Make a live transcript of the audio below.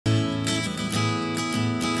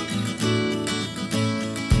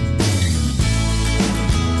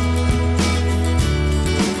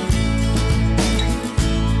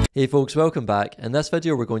Hey folks, welcome back. In this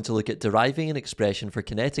video we're going to look at deriving an expression for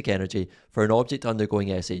kinetic energy for an object undergoing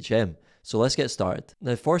SHM. So let's get started.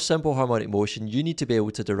 Now for simple harmonic motion you need to be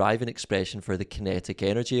able to derive an expression for the kinetic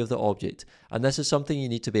energy of the object, and this is something you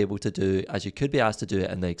need to be able to do as you could be asked to do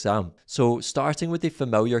it in the exam. So starting with the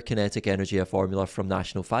familiar kinetic energy formula from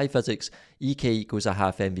National 5 Physics, Ek equals a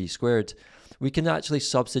half mv squared, we can actually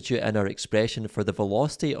substitute in our expression for the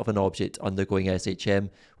velocity of an object undergoing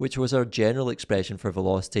SHM, which was our general expression for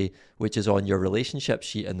velocity, which is on your relationship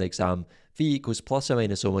sheet in the exam, v equals plus or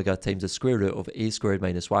minus omega times the square root of a squared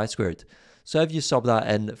minus y squared. So if you sub that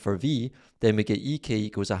in for v, then we get Ek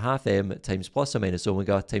equals a half m times plus or minus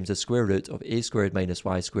omega times the square root of a squared minus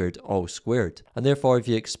y squared all squared. And therefore if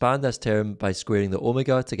you expand this term by squaring the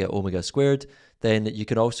omega to get omega squared, then you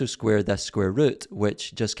can also square this square root,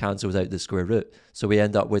 which just cancels out the square root. So we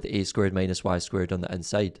end up with a squared minus y squared on the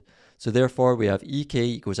inside. So therefore we have Ek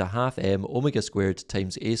equals a half m omega squared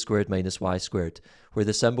times a squared minus y squared, where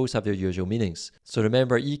the symbols have their usual meanings. So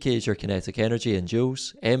remember, Ek is your kinetic energy in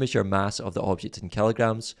joules, m is your mass of the object in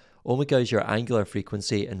kilograms, omega is your angular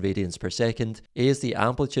frequency in radians per second, a is the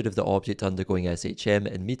amplitude of the object undergoing SHM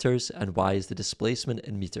in meters, and y is the displacement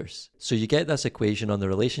in meters. So you get this equation on the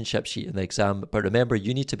relationship sheet in the exam, but remember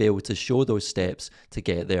you need to be able to show those steps to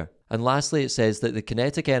get there. And lastly, it says that the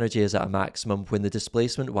kinetic energy is at a maximum when the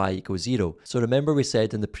displacement y equals 0. So remember we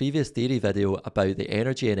said in the previous theory video about the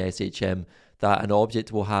energy in SHM that an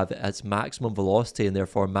object will have its maximum velocity and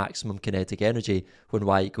therefore maximum kinetic energy when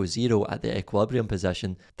y equals 0 at the equilibrium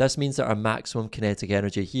position. This means that our maximum kinetic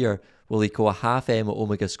energy here will equal a half m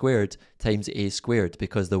omega squared times a squared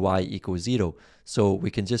because the y equals 0. So we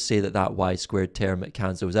can just say that that y squared term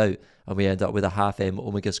cancels out and we end up with a half m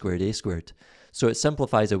omega squared a squared. So it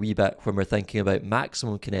simplifies a wee bit when we're thinking about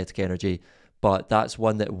maximum kinetic energy, but that's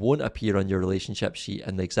one that won't appear on your relationship sheet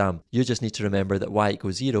in the exam. You just need to remember that y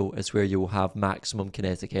equals 0 is where you will have maximum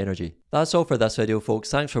kinetic energy. That's all for this video folks,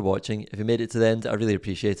 thanks for watching. If you made it to the end, I really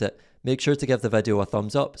appreciate it. Make sure to give the video a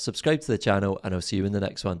thumbs up, subscribe to the channel, and I'll see you in the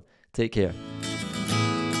next one. Take care.